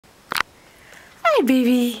Hi,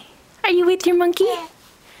 baby. Are you with your monkey?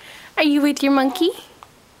 Are you with your monkey?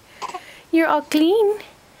 You're all clean.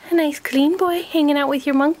 A nice clean boy hanging out with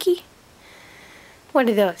your monkey. What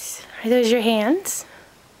are those? Are those your hands?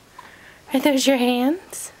 Are those your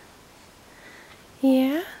hands?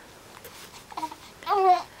 Yeah?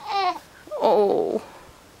 Oh.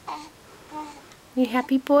 You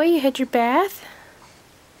happy boy? You had your bath?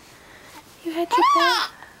 You had your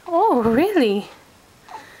bath? Oh, really?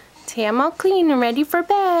 See, I'm all clean and ready for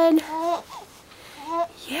bed.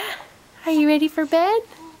 Yeah. Are you ready for bed?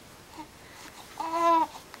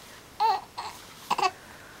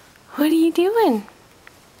 What are you doing?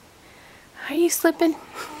 Are you slipping?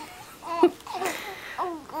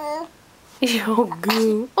 Oh,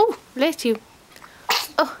 goo. Oh, bless you.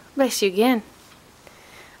 Oh, bless you again.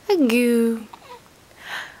 A goo.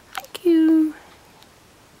 A goo.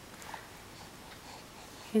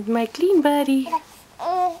 Here's my clean buddy.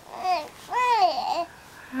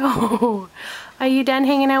 Oh, are you done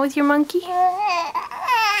hanging out with your monkey?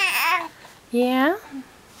 Yeah?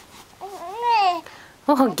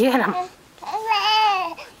 Oh, get him.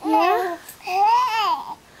 Yeah?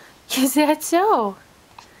 Is that so?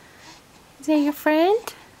 Is that your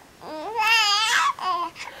friend?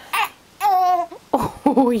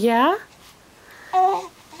 Oh, yeah?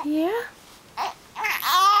 Yeah?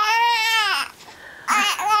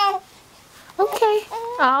 Okay.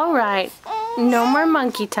 All right. No more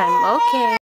monkey time. Okay.